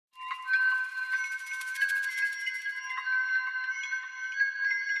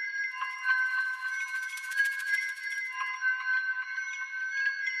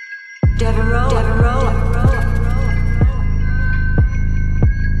Devereauxx.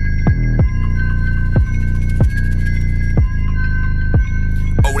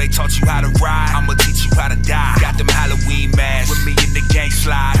 Oh, they taught you how to ride, I'ma teach you how to die. Got them Halloween masks with me in the gang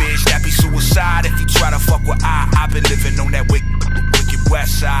slide. Bitch, that be suicide if you try to fuck with I been living on that wicked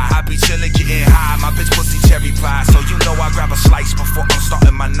west side. I be chillin', getting high, my bitch pussy cherry pie. So you know I grab a slice before I'm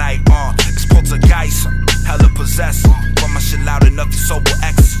starting my night. It's poltergeist, hella possessed. Run my shit loud enough to sober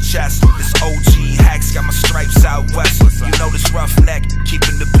X chest. This OG Hexxx got my stripes out west. You know this roughneck,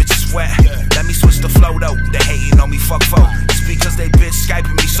 keeping the bitches wet. Let me switch the flow though, they hating on me, fuck folk. It's because they bitch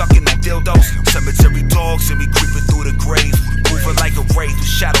Skyping me, sucking on dildos. Cemetery dogs and me creeping through the grave. Moving like a wraith with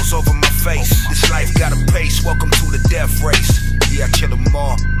shadows over my face. This life got a pace, welcome to the death race. Yeah, I kill them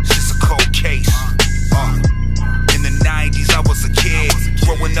all, it's just a cold case. In the 90s I was a kid,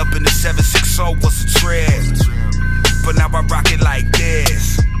 growing up in the 760 was a trend. But now I rock it like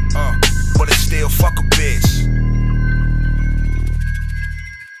this, but it's still fuck a bitch.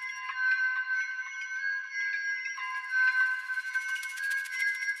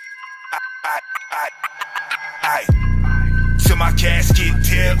 Till my casket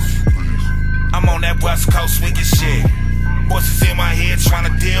tips, I'm on that West Coast swinging shit. Voices in my head trying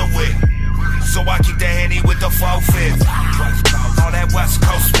to deal with, so I keep the Henny with the 4-5. On that West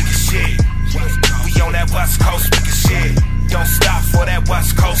Coast swinging shit, we on that West Coast swinging shit. Don't stop for that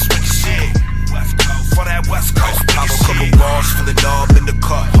West Coast swinging shit. For that West Coast swinging shit. I'm a couple bars for the knob in the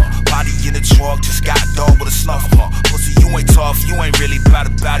cup. Body in the trunk, just got a dog with a snuff. Pussy, you ain't tough, you ain't really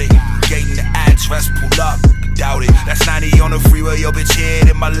bad about it. Gating the address, pull up. Doubt it, that's 90 on the freeway, yo bitch head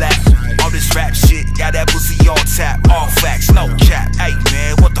in my lap. All this rap shit, got that pussy on tap. All facts, no cap, hey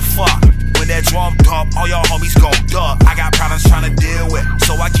man, what the fuck? When that drum dump, all y'all homies gon' duck. I got problems trying to deal with,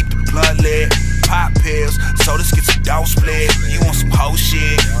 so I keep the blood lit. Pop pills, so this gets a don't split. You want some hoe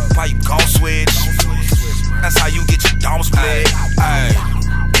shit, why you gon' switch? That's how you get your dome split. Ay.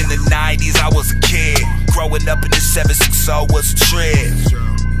 In the 90s I was a kid, growing up in the 760 was a trend.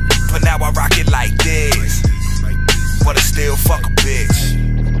 But now I rock it like this, but it's still fuck a bitch.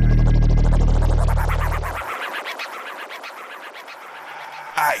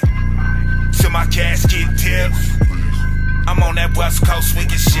 Aye, till my casket tips, I'm on that West Coast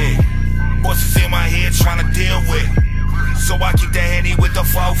swinging shit. Voices in my head trying to deal with, so I keep the Henny with the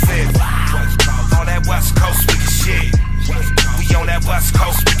 4-5. On that West Coast swinging shit, we on that West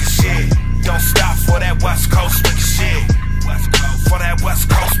Coast swinging shit. Don't stop for that West Coast swinging shit. For that West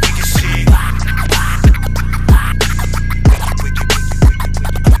Coast swinging shit.